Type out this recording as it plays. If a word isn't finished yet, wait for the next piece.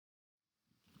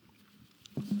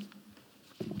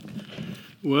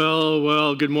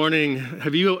Well, good morning.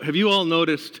 Have you all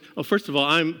noticed, first of all,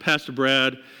 I'm Pastor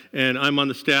Brad, and I'm on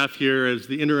the staff here as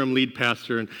the interim lead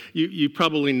pastor, and you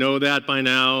probably know that by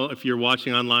now if you're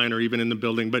watching online or even in the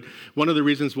building, but one of the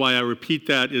reasons why I repeat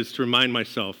that is to remind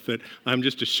myself that I'm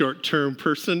just a short-term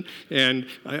person, and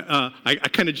I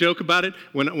kind of joke about it.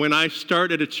 When I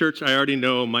start at a church, I already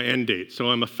know my end date, so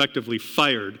I'm effectively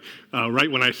fired right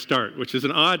when I start, which is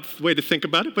an odd way to think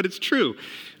about it, but it's true.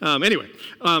 Anyway,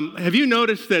 have you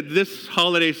noticed that this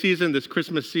holiday season, this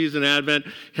Christmas season, Advent,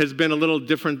 has been a little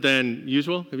different than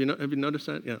usual? Have you noticed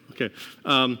that? Yeah, okay.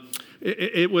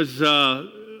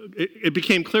 It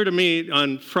became clear to me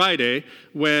on Friday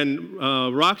when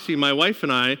Roxy, my wife,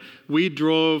 and I, we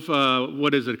drove,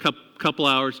 a couple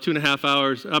hours, 2.5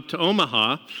 hours up to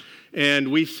Omaha,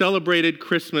 and we celebrated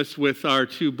Christmas with our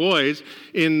two boys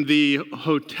in the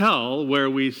hotel where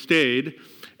we stayed.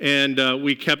 And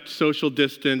we kept social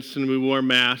distance, and we wore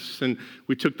masks, and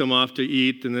we took them off to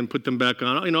eat, and then put them back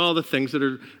on. You know, all the things that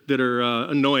are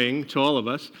annoying to all of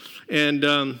us. And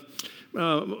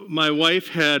my wife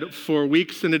had, for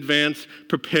weeks in advance,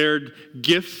 prepared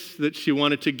gifts that she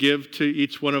wanted to give to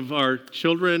each one of our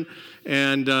children.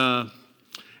 And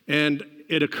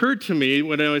it occurred to me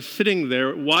when I was sitting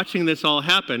there watching this all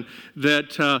happen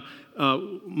that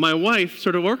my wife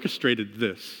sort of orchestrated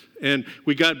this. And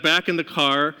we got back in the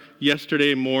car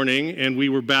yesterday morning, and we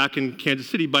were back in Kansas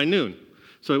City by noon.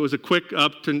 So it was a quick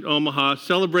up to Omaha,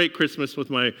 celebrate Christmas with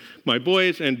my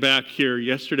boys, and back here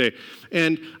yesterday.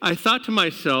 And I thought to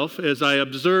myself, as I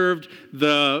observed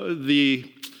the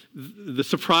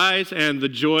surprise and the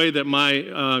joy that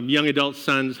my young adult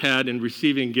sons had in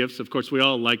receiving gifts. Of course, we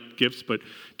all like gifts, but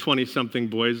 20-something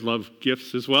boys love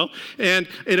gifts as well. And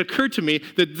it occurred to me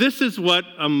that this is what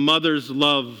a mother's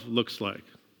love looks like.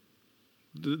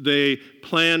 They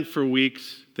plan for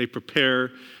weeks, they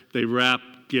prepare, they wrap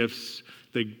gifts,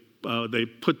 they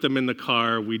put them in the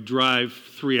car, we drive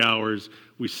 3 hours,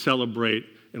 we celebrate,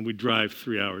 and we drive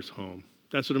 3 hours home.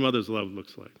 That's what a mother's love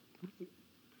looks like.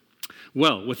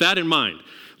 Well, with that in mind,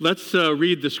 let's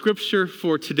read the scripture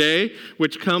for today,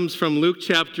 which comes from Luke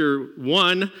chapter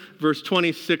 1, verse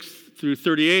 26 through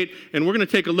 38, and we're going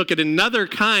to take a look at another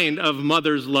kind of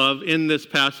mother's love in this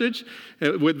passage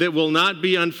that will not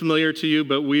be unfamiliar to you,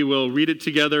 but we will read it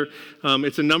together.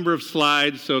 It's a number of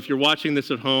slides, so if you're watching this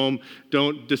at home,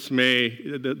 don't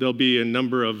dismay. There'll be a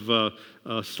number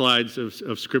of slides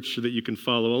of scripture that you can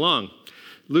follow along.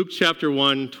 Luke chapter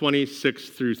 1, 26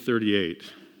 through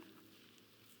 38.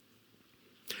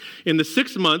 In the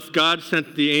 6th month, God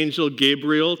sent the angel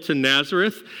Gabriel to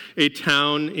Nazareth, a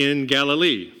town in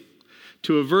Galilee,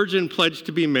 to a virgin pledged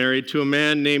to be married to a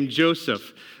man named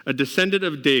Joseph, a descendant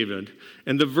of David,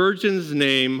 and the virgin's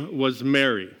name was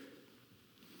Mary.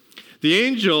 The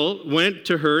angel went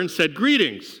to her and said,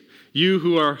 "Greetings, you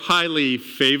who are highly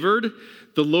favored,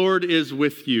 the Lord is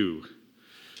with you."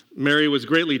 Mary was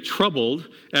greatly troubled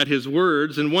at his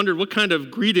words and wondered what kind of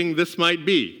greeting this might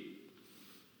be.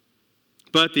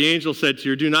 But the angel said to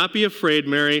her, "Do not be afraid,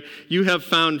 Mary. You have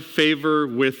found favor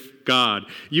with God.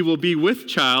 You will be with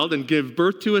child and give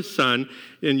birth to a son,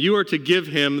 and you are to give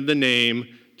him the name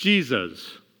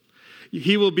Jesus.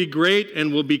 He will be great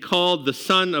and will be called the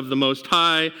Son of the Most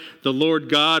High. The Lord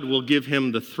God will give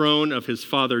him the throne of his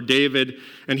father David,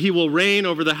 and he will reign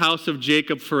over the house of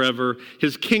Jacob forever.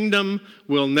 His kingdom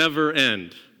will never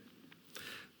end."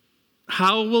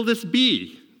 "How will this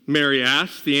be?" Mary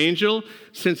asked the angel,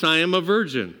 "since I am a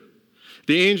virgin?"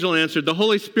 The angel answered, "The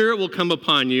Holy Spirit will come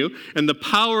upon you, and the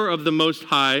power of the Most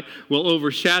High will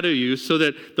overshadow you, so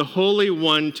that the Holy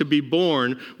One to be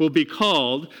born will be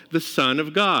called the Son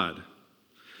of God.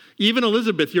 Even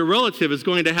Elizabeth, your relative, is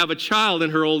going to have a child in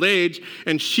her old age,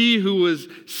 and she who was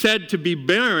said to be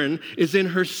barren is in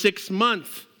her 6th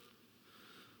month.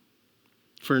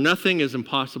 For nothing is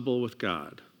impossible with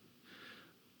God."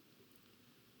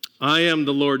 "I am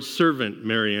the Lord's servant,"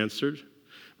 Mary answered.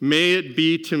 "May it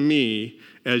be to me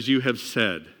as you have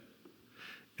said."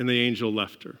 And the angel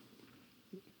left her.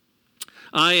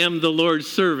 "I am the Lord's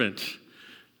servant,"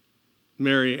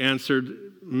 Mary answered.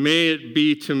 "May it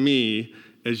be to me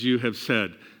as you have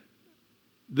said."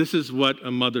 This is what a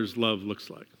mother's love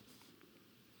looks like.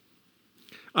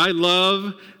 I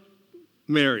love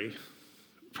Mary.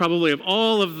 probably of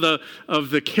all of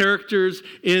the characters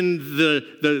in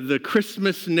the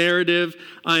Christmas narrative,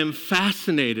 I am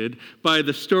fascinated by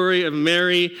the story of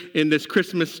Mary in this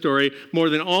Christmas story more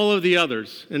than all of the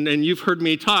others. And you've heard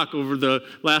me talk over the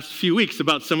last few weeks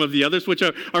about some of the others, which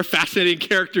are fascinating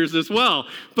characters as well.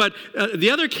 But the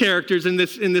other characters in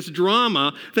this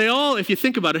drama, they all, if you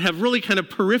think about it, have really kind of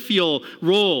peripheral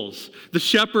roles. The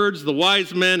shepherds, the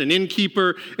wise men, an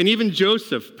innkeeper, and even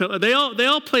Joseph. They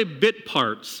all play bit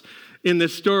parts in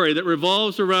this story that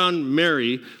revolves around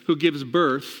Mary, who gives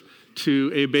birth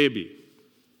to a baby.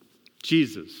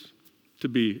 Jesus, to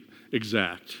be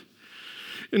exact.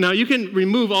 And now you can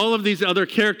remove all of these other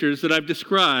characters that I've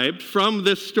described from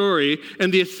this story,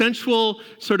 and the essential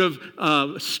sort of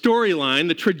storyline,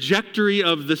 the trajectory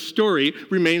of the story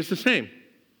remains the same.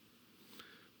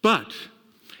 But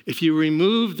if you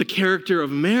remove the character of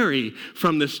Mary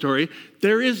from this story,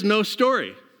 there is no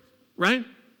story, right?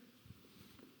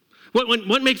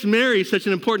 What makes Mary such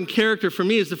an important character for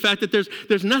me is the fact that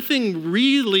there's nothing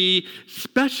really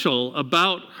special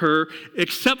about her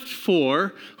except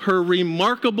for her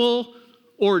remarkable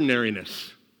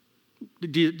ordinariness.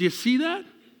 Do you see that?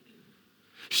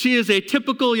 She is a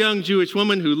typical young Jewish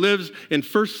woman who lives in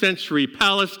first century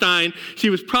Palestine. She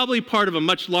was probably part of a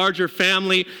much larger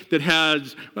family that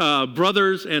has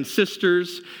brothers and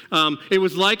sisters. It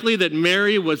was likely that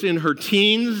Mary was in her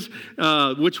teens,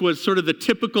 which was sort of the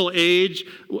typical age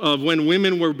of when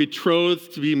women were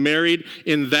betrothed to be married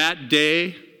in that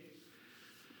day.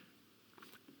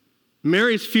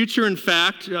 Mary's future, in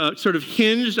fact, sort of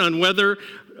hinged on whether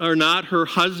or not her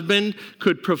husband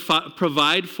could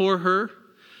provide for her.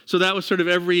 So that was sort of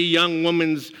every young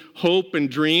woman's hope and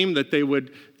dream, that they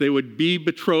would be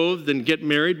betrothed and get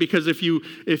married. Because if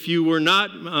you were not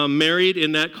married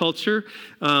in that culture,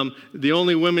 the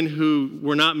only women who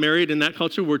were not married in that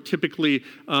culture were typically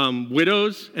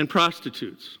widows and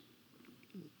prostitutes.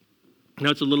 Now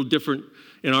it's a little different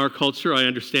in our culture, I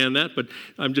understand that, but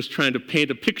I'm just trying to paint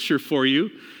a picture for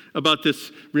you about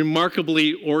this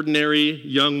remarkably ordinary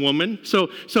young woman. So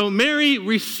Mary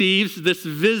receives this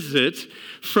visit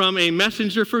from a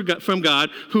messenger from God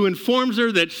who informs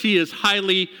her that she is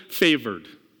highly favored.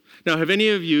 Now, have any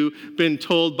of you been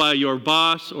told by your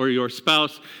boss or your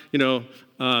spouse,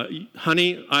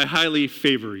 honey, I highly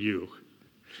favor you?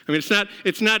 I mean,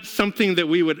 it's not something that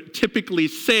we would typically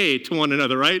say to one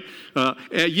another, right?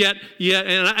 Yet,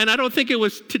 and I don't think it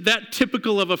was that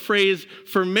typical of a phrase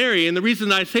for Mary. And the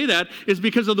reason I say that is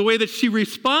because of the way that she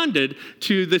responded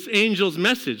to this angel's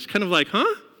message. Kind of like, huh?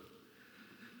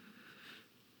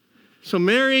 So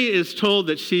Mary is told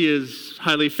that she is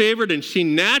highly favored, and she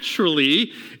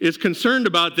naturally is concerned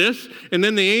about this. And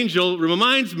then the angel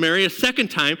reminds Mary a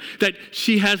second time that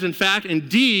she has, in fact,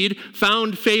 indeed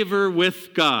found favor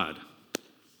with God.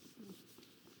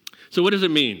 So what does it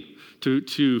mean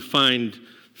to find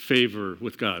favor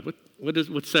with God?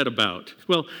 What's that about?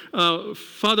 Well,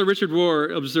 Father Richard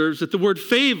Rohr observes that the word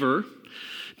favor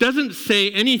doesn't say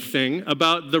anything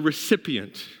about the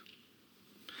recipient.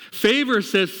 Favor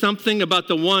says something about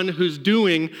the one who's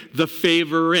doing the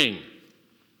favoring.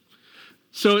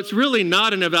 So it's really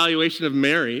not an evaluation of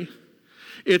Mary.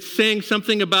 It's saying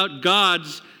something about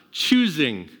God's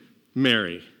choosing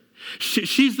Mary.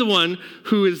 She's the one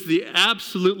who is the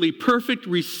absolutely perfect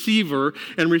receiver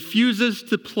and refuses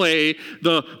to play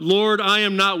the Lord, I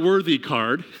am not worthy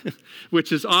card,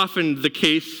 which is often the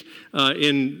case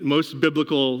in most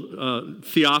biblical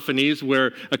theophanies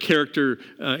where a character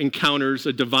encounters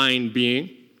a divine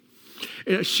being.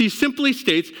 She simply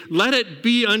states, let it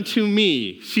be unto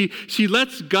me. She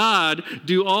lets God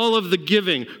do all of the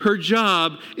giving. Her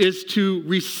job is to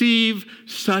receive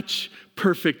such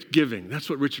perfect giving.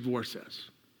 That's what Richard Rohr says.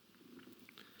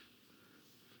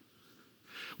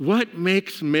 What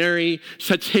makes Mary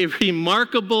such a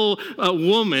remarkable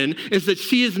woman is that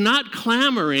she is not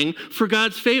clamoring for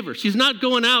God's favor. She's not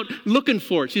going out looking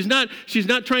for it. She's not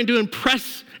trying to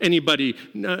impress anybody,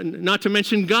 not to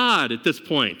mention God at this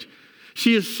point.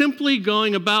 She is simply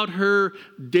going about her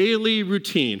daily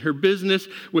routine, her business,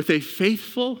 with a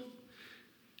faithful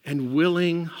and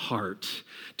willing heart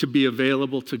to be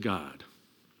available to God.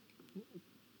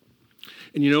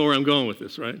 And you know where I'm going with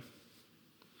this, right?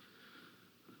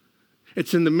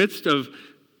 It's in the midst of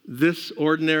this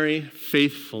ordinary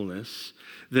faithfulness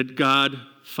that God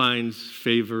finds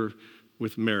favor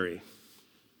with Mary.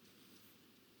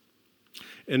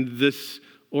 And this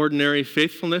ordinary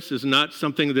faithfulness is not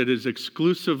something that is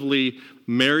exclusively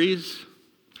Mary's,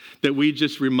 that we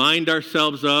just remind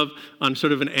ourselves of on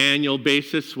sort of an annual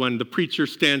basis when the preacher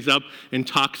stands up and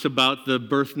talks about the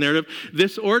birth narrative.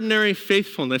 This ordinary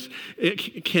faithfulness,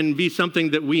 it can be something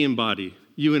that we embody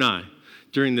you and I,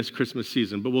 during this Christmas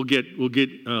season. But we'll get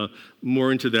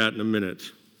more into that in a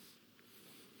minute.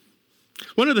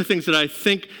 One of the things that I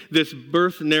think this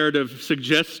birth narrative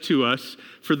suggests to us,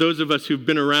 for those of us who've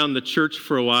been around the church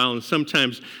for a while, and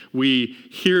sometimes we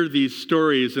hear these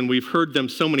stories and we've heard them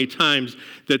so many times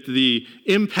that the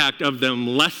impact of them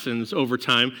lessens over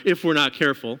time if we're not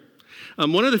careful.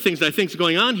 One of the things I think is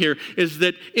going on here is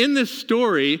that in this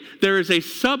story, there is a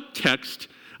subtext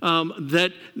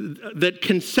that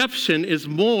conception is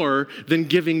more than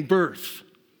giving birth.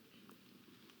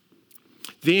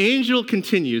 The angel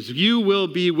continues, "You will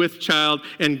be with child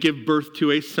and give birth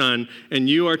to a son, and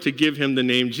you are to give him the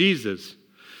name Jesus."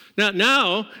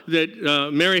 Now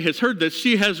that Mary has heard this,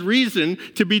 she has reason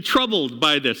to be troubled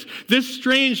by this. This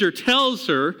stranger tells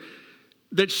her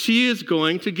that she is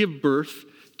going to give birth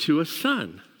to a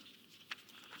son.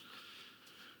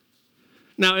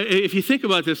 Now, if you think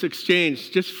about this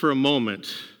exchange just for a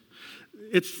moment,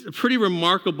 it's a pretty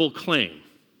remarkable claim.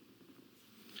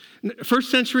 First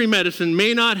century medicine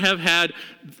may not have had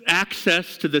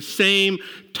access to the same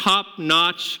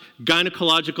top-notch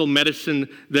gynecological medicine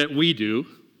that we do,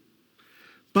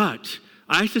 but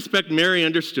I suspect Mary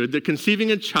understood that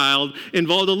conceiving a child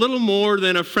involved a little more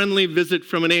than a friendly visit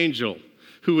from an angel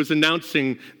who was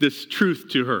announcing this truth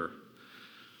to her.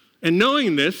 And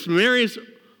knowing this, Mary's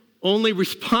only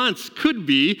response could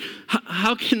be,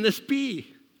 how can this be,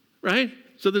 right?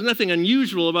 So there's nothing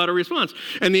unusual about her response.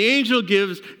 And the angel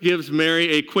gives Mary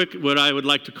a quick, what I would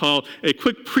like to call a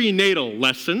quick prenatal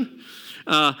lesson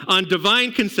on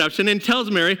divine conception, and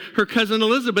tells Mary her cousin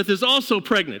Elizabeth is also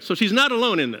pregnant. So she's not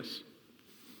alone in this.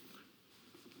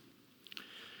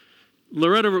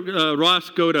 Loretta Ross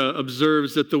Goda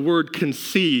observes that the word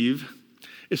conceive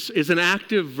is an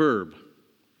active verb.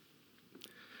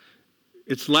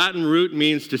 Its Latin root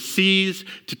means to seize,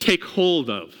 to take hold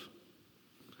of.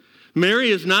 Mary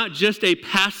is not just a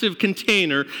passive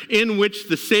container in which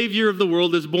the Savior of the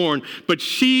world is born, but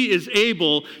she is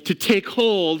able to take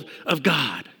hold of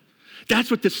God. That's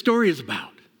what this story is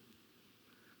about.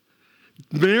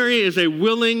 Mary is a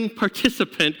willing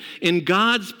participant in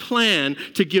God's plan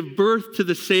to give birth to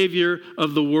the Savior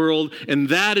of the world, and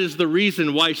that is the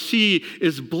reason why she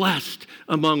is blessed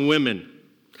among women.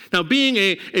 Now, being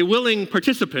a willing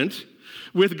participant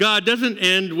with God doesn't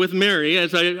end with Mary.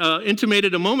 As I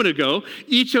intimated a moment ago,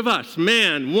 each of us,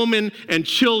 man, woman, and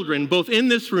children, both in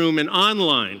this room and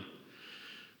online,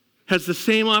 has the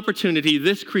same opportunity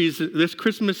this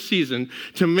Christmas season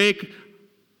to make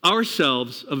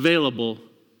ourselves available,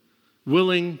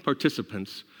 willing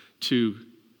participants to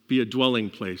be a dwelling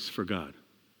place for God.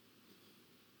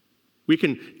 We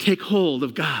can take hold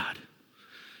of God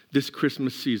this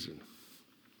Christmas season.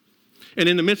 And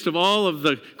in the midst of all of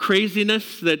the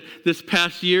craziness that this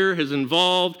past year has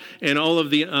involved and all of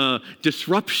the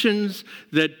disruptions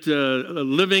that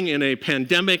living in a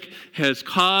pandemic has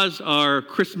caused our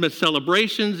Christmas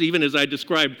celebrations, even as I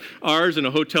described ours in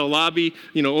a hotel lobby,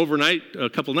 overnight a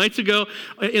couple nights ago,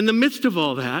 in the midst of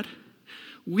all that,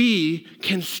 we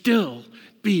can still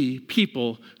be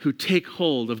people who take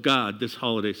hold of God this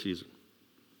holiday season.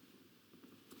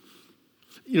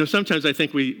 Sometimes I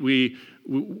think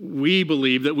we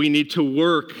believe that we need to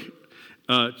work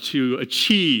to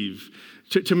achieve,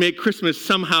 to make Christmas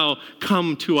somehow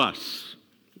come to us,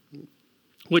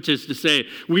 which is to say,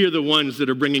 we are the ones that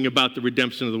are bringing about the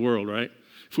redemption of the world, right?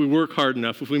 If we work hard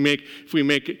enough, if we make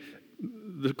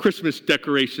the Christmas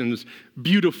decorations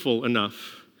beautiful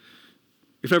enough,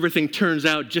 if everything turns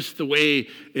out just the way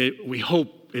we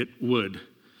hope it would,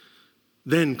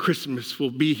 then Christmas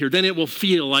will be here. Then it will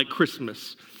feel like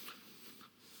Christmas.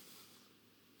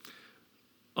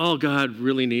 All God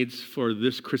really needs for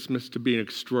this Christmas to be an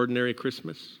extraordinary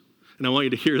Christmas, and I want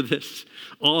you to hear this,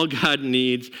 all God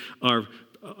needs are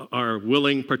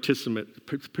willing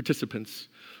participants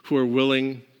who are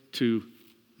willing to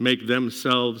make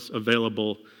themselves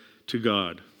available to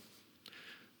God.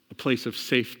 A place of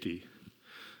safety,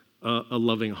 a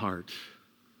loving heart.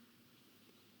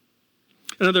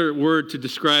 Another word to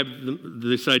describe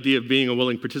this idea of being a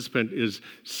willing participant is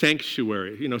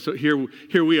sanctuary. So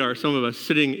here we are, some of us,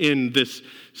 sitting in this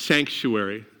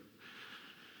sanctuary.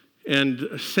 And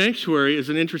sanctuary is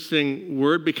an interesting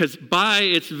word because by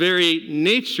its very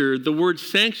nature, the word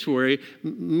sanctuary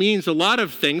means a lot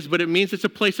of things, but it means it's a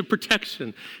place of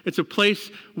protection. It's a place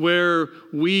where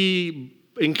we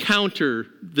encounter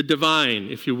the divine,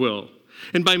 if you will.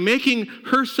 And by making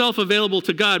herself available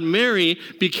to God, Mary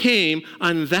became,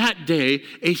 on that day,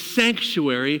 a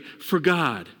sanctuary for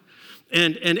God.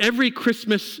 And every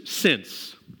Christmas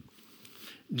since,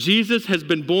 Jesus has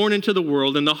been born into the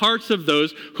world in the hearts of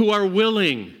those who are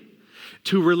willing.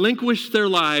 to relinquish their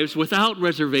lives without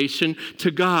reservation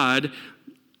to God,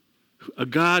 a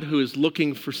God who is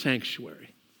looking for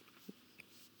sanctuary,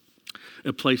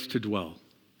 a place to dwell.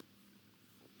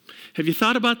 Have you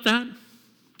thought about that?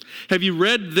 Have you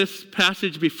read this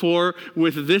passage before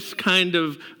with this kind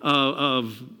of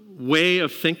way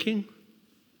of thinking?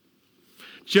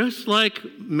 Just like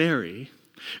Mary,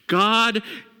 God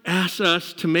asks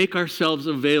us to make ourselves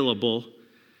available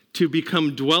to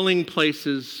become dwelling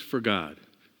places for God.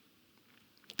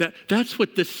 That's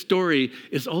what this story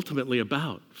is ultimately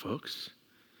about, folks.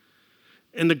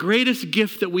 And the greatest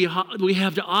gift that we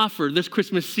have to offer this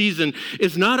Christmas season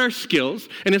is not our skills,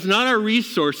 and it's not our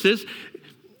resources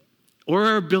or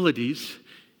our abilities.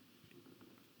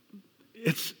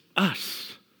 It's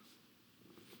us.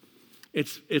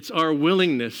 It's our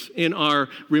willingness in our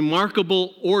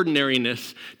remarkable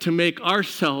ordinariness to make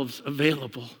ourselves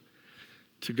available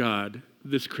to God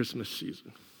this Christmas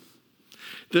season.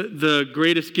 The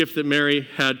greatest gift that Mary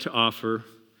had to offer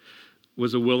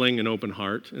was a willing and open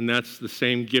heart, and that's the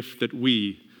same gift that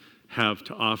we have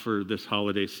to offer this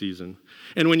holiday season.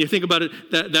 And when you think about it,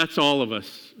 that's all of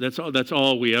us. That's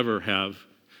all we ever have.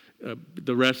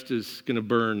 The rest is going to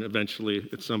burn eventually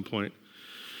at some point.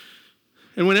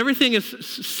 And when everything is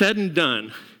said and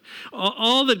done,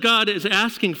 all that God is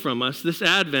asking from us this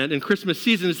Advent and Christmas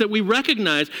season is that we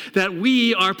recognize that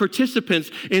we are participants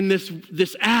in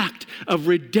this act of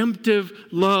redemptive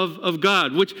love of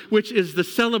God, which is the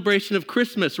celebration of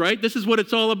Christmas, right? This is what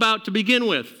it's all about to begin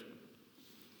with.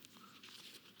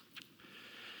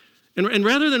 And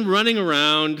rather than running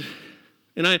around,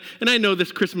 and I know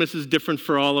this Christmas is different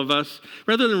for all of us,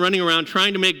 rather than running around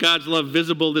trying to make God's love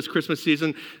visible this Christmas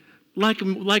season, like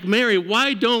Mary,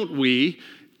 why don't we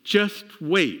just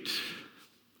wait?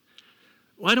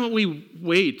 Why don't we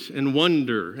wait and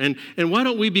wonder? And why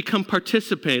don't we become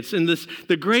participants in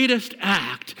the greatest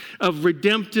act of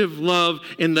redemptive love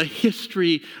in the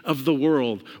history of the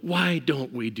world? Why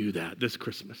don't we do that this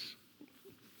Christmas?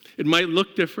 It might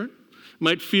look different,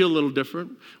 might feel a little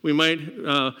different. We might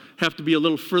have to be a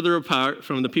little further apart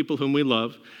from the people whom we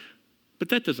love, but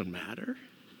that doesn't matter.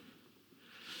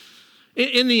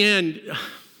 In the end,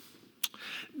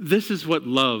 this is what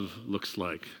love looks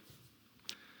like.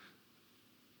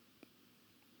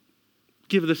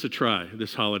 Give this a try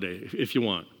this holiday if you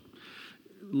want.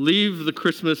 Leave the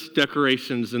Christmas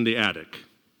decorations in the attic.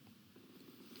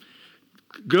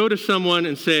 Go to someone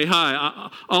and say, "Hi,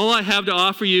 all I have to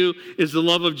offer you is the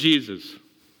love of Jesus."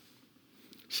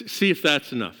 See if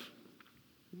that's enough.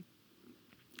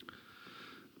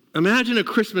 Imagine a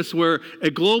Christmas where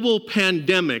a global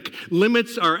pandemic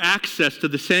limits our access to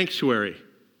the sanctuary.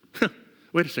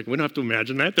 Wait a second, we don't have to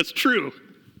imagine that. That's true.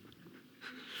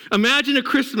 Imagine a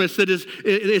Christmas that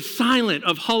is silent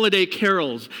of holiday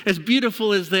carols, as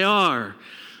beautiful as they are.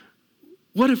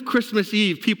 What if Christmas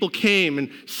Eve people came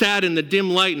and sat in the dim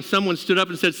light and someone stood up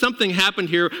and said, "Something happened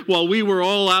here while we were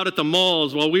all out at the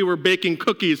malls, while we were baking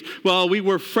cookies, while we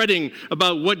were fretting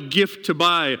about what gift to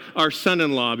buy our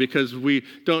son-in-law because we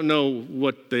don't know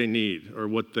what they need or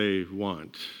what they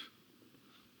want."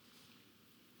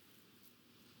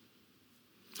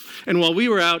 And while we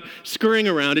were out scurrying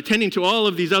around, attending to all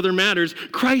of these other matters,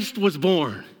 Christ was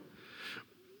born.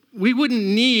 We wouldn't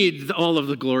need all of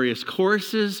the glorious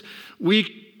choruses.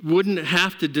 We wouldn't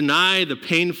have to deny the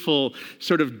painful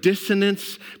sort of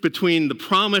dissonance between the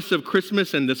promise of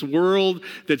Christmas and this world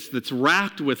that's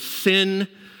racked with sin.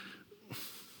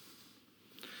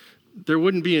 There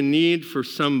wouldn't be a need for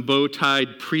some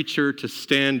bow-tied preacher to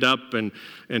stand up and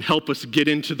help us get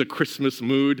into the Christmas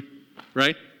mood,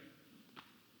 right?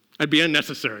 That'd be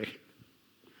unnecessary.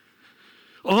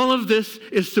 All of this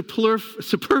is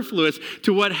superfluous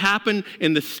to what happened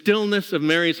in the stillness of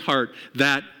Mary's heart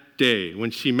that day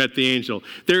when she met the angel.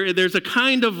 There's a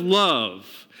kind of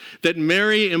love that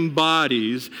Mary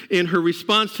embodies in her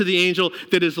response to the angel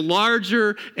that is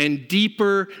larger and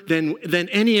deeper than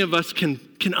any of us can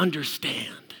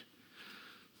understand.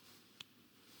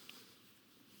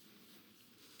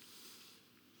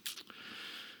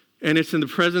 And it's in the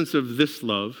presence of this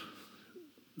love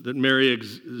that Mary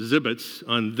exhibits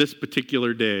on this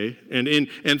particular day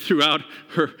and throughout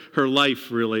her life,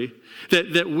 really,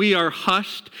 that we are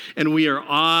hushed and we are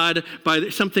awed by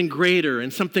something greater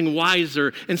and something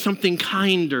wiser and something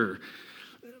kinder.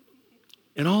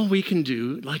 And all we can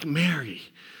do, like Mary,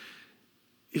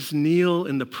 is kneel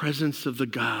in the presence of the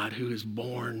God who is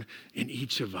born in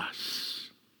each of us.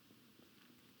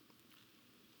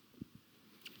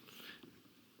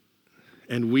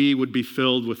 And we would be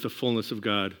filled with the fullness of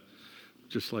God,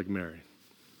 just like Mary.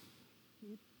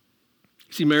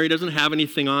 See, Mary doesn't have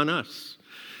anything on us.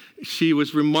 She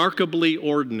was remarkably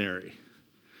ordinary.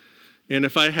 And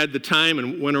if I had the time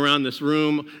and went around this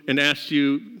room and asked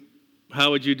you,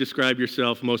 how would you describe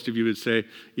yourself? Most of you would say,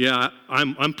 yeah,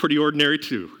 I'm pretty ordinary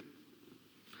too.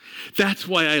 That's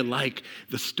why I like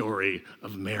the story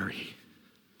of Mary.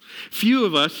 Few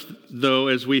of us, though,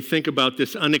 as we think about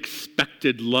this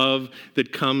unexpected love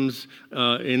that comes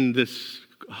in this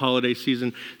holiday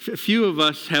season, few of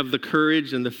us have the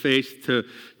courage and the faith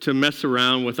to mess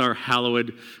around with our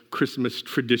hallowed Christmas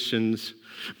traditions.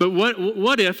 But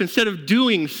what if, instead of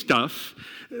doing stuff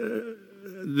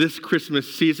this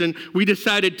Christmas season, we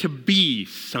decided to be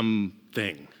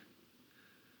something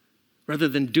rather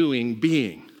than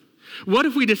being? What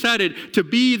if we decided to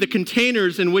be the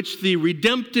containers in which the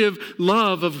redemptive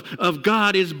love of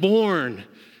God is born,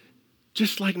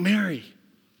 just like Mary?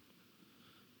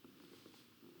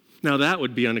 Now that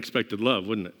would be unexpected love,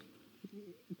 wouldn't it?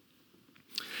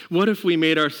 What if we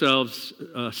made ourselves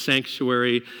a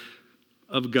sanctuary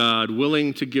of God,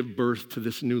 willing to give birth to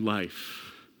this new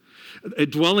life, a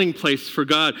dwelling place for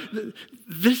God?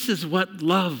 This is what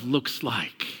love looks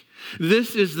like.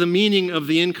 This is the meaning of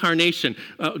the incarnation,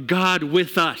 God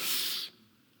with us.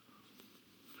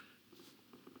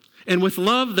 And with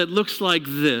love that looks like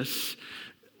this,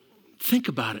 think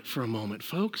about it for a moment,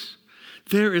 folks.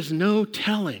 There is no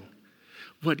telling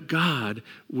what God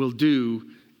will do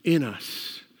in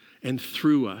us and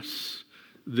through us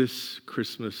this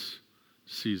Christmas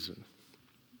season.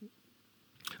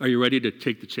 Are you ready to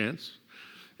take the chance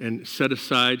and set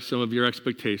aside some of your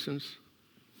expectations?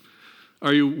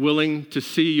 Are you willing to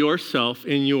see yourself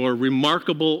in your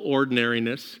remarkable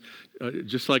ordinariness,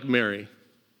 just like Mary,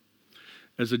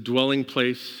 as a dwelling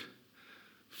place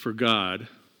for God,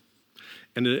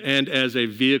 and as a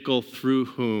vehicle through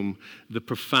whom the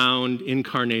profound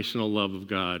incarnational love of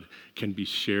God can be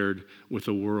shared with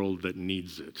a world that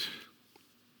needs it?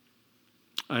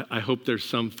 I hope there's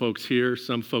some folks here,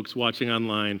 some folks watching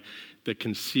online, that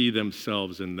can see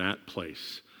themselves in that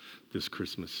place this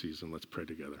Christmas season. Let's pray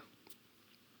together.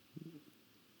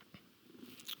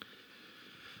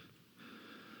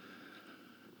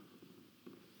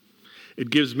 It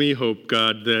gives me hope,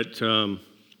 God, that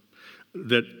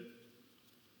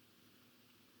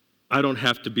I don't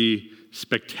have to be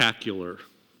spectacular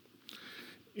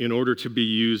in order to be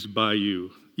used by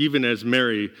you, even as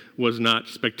Mary was not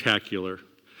spectacular.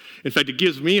 In fact, it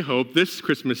gives me hope this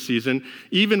Christmas season,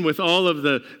 even with all of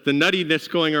the nuttiness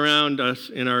going around us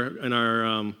in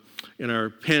our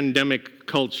pandemic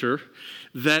culture,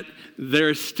 that there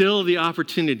is still the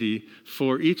opportunity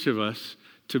for each of us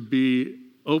to be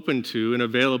open to and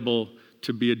available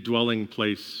to be a dwelling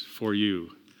place for you.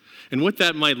 And what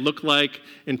that might look like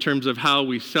in terms of how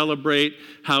we celebrate,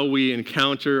 how we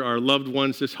encounter our loved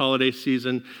ones this holiday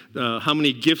season, how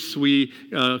many gifts we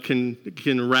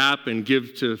can wrap and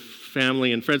give to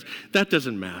family and friends, that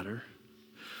doesn't matter.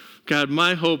 God,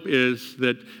 my hope is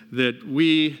that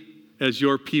we, as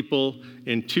your people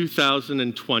in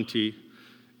 2020,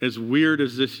 as weird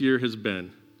as this year has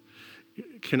been,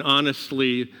 can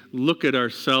honestly look at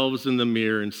ourselves in the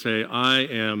mirror and say, I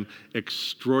am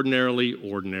extraordinarily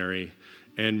ordinary,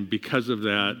 and because of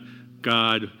that,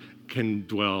 God can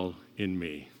dwell in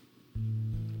me.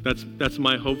 That's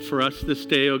my hope for us this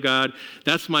day, oh God.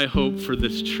 That's my hope for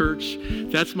this church.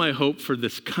 That's my hope for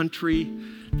this country,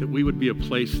 that we would be a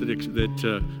place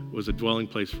that was a dwelling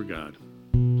place for God.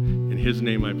 In his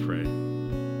name I pray.